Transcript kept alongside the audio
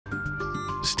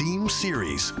STEAM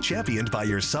Series, championed by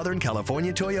your Southern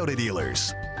California Toyota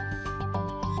dealers.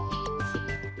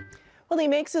 Well, he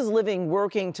makes his living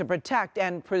working to protect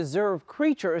and preserve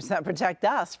creatures that protect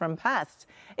us from pests.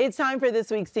 It's time for this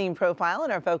week's STEAM Profile,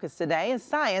 and our focus today is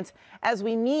science as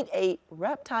we meet a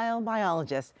reptile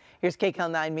biologist. Here's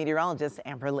KCAL9 meteorologist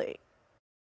Amber Lee.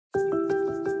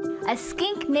 A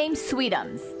skink named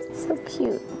Sweetums. So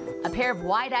cute. A pair of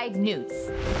wide-eyed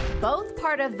newts. Both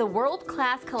part of the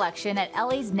world-class collection at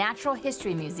LA's Natural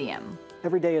History Museum.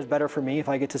 Every day is better for me if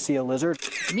I get to see a lizard.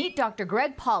 Meet Dr.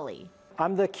 Greg Pauly.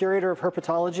 I'm the curator of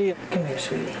herpetology. Come here,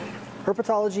 sweetie.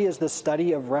 Herpetology is the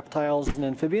study of reptiles and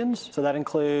amphibians. So that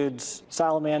includes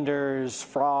salamanders,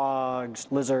 frogs,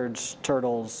 lizards,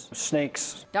 turtles,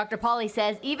 snakes. Dr. Pauly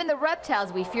says even the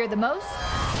reptiles we fear the most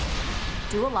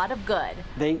do a lot of good.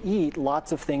 They eat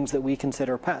lots of things that we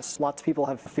consider pests. Lots of people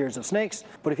have fears of snakes,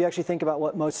 but if you actually think about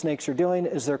what most snakes are doing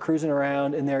is they're cruising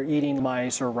around and they're eating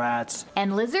mice or rats.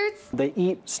 And lizards? They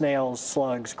eat snails,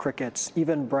 slugs, crickets,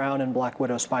 even brown and black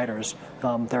widow spiders.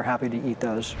 They're happy to eat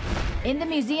those. In the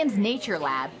museum's nature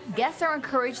lab, guests are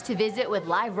encouraged to visit with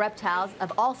live reptiles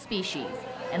of all species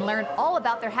and learn all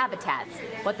about their habitats.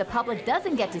 What the public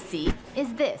doesn't get to see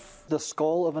is this. The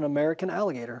skull of an American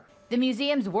alligator. The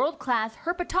museum's world-class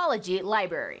herpetology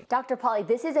library. Dr. Pauly,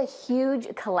 this is a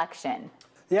huge collection.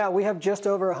 Yeah, we have just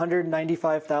over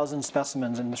 195,000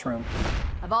 specimens in this room.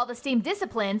 Of all the STEAM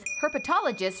disciplines,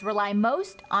 herpetologists rely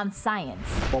most on science.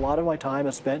 A lot of my time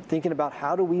is spent thinking about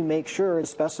how do we make sure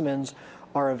specimens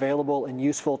are available and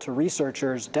useful to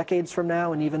researchers decades from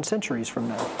now and even centuries from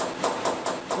now.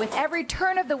 With every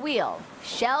turn of the wheel,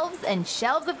 shelves and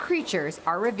shelves of creatures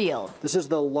are revealed. This is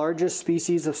the largest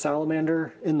species of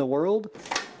salamander in the world.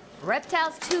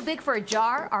 Reptiles too big for a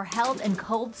jar are held in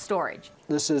cold storage.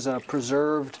 This is a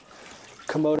preserved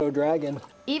Komodo dragon.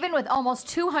 Even with almost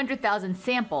 200,000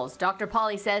 samples, Dr.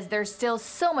 Pauly says there's still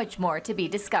so much more to be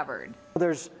discovered.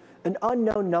 There's an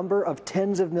unknown number of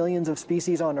tens of millions of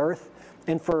species on Earth,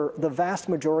 and for the vast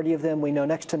majority of them, we know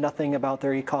next to nothing about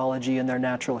their ecology and their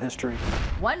natural history.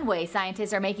 One way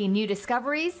scientists are making new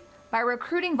discoveries by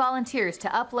recruiting volunteers to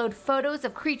upload photos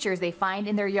of creatures they find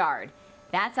in their yard.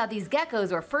 That's how these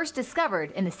geckos were first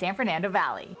discovered in the San Fernando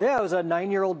Valley. Yeah, I was a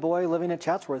 9-year-old boy living at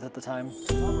Chatsworth at the time.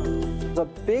 The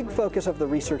big focus of the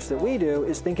research that we do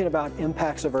is thinking about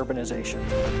impacts of urbanization.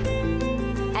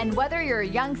 And whether you're a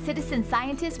young citizen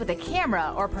scientist with a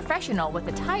camera or a professional with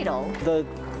a title, The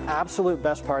absolute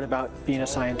best part about being a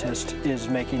scientist is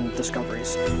making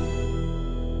discoveries.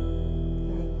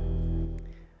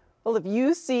 Well, if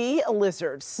you see a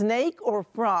lizard, snake, or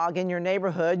frog in your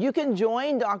neighborhood, you can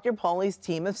join Dr. Pauly's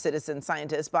team of citizen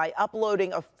scientists by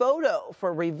uploading a photo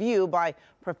for review by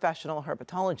professional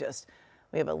herpetologists.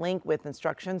 We have a link with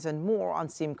instructions and more on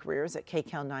STEAM careers at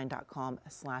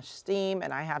kcal9.com/STEAM.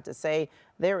 And I have to say,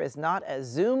 there is not a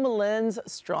zoom lens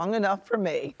strong enough for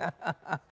me.